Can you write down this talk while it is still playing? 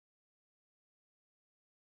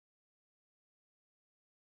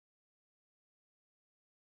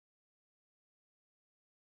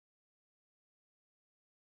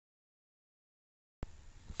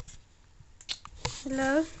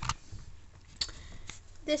Hello,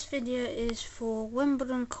 this video is for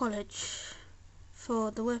Wimbledon College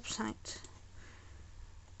for the website.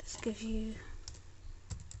 Just give you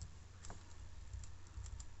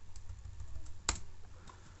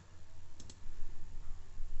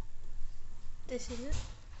this is it.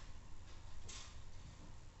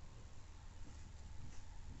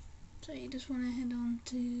 So you just want to head on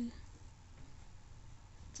to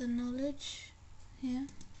the knowledge here.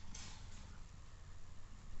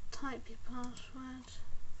 Type your password.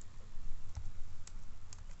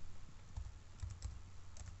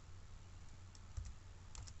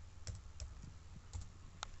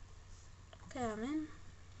 Okay, I'm in.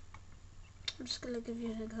 I'm just going to give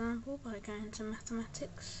you an example by going to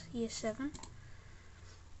Mathematics, Year 7.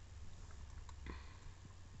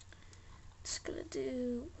 Just going to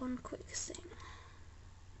do one quick thing.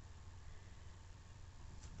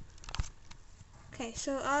 Okay,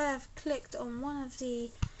 so I have clicked on one of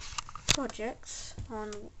the projects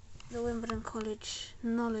on the Wimbledon College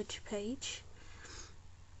knowledge page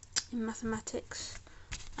in mathematics,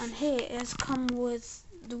 and here it has come with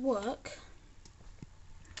the work,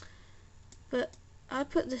 but I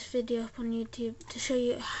put this video up on YouTube to show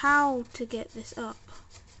you how to get this up,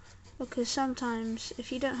 because sometimes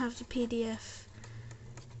if you don't have the PDF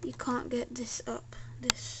you can't get this up,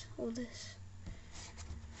 this or this.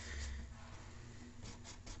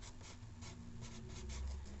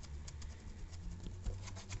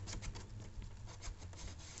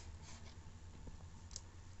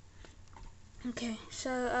 Okay,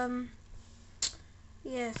 so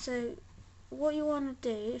yeah, so what you want to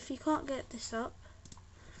do, if you can't get this up,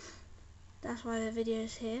 that's why the video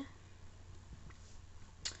is here,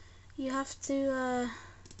 you have to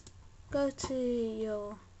go to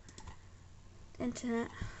your internet,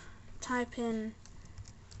 type in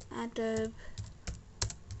Adobe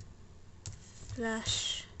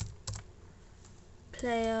Flash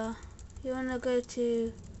Player. You want to go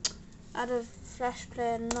to Adobe Flash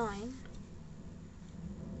Player 9.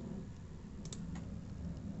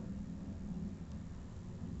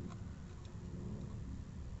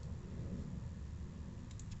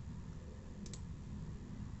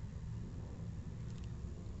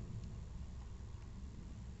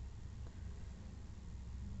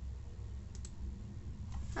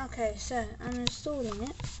 Okay, so I'm installing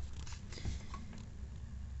it.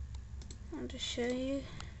 I'll just show you.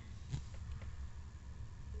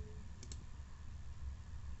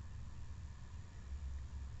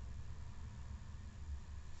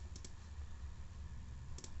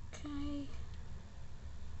 Okay.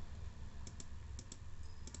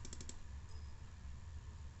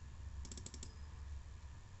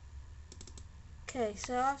 Okay,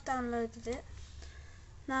 so I've downloaded it.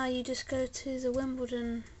 Now you just go to the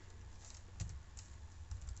Wimbledon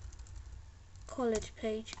College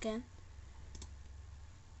page again.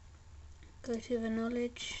 Go to the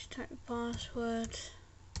knowledge, type the password.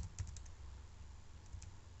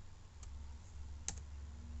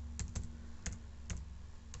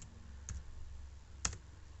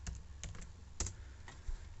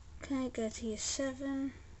 Okay, go to Year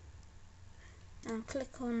 7 and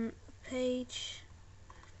click on the page,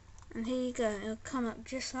 and here you go, it'll come up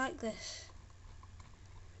just like this.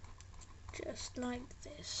 Just like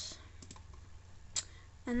this.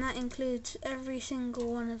 And that includes every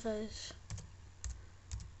single one of those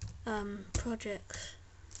projects.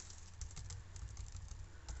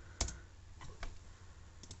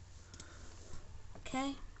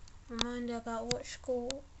 Okay, reminder about which school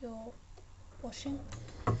you're watching.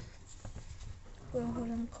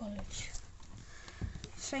 Wimbledon College.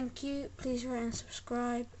 Thank you, please rate and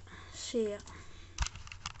subscribe. See ya.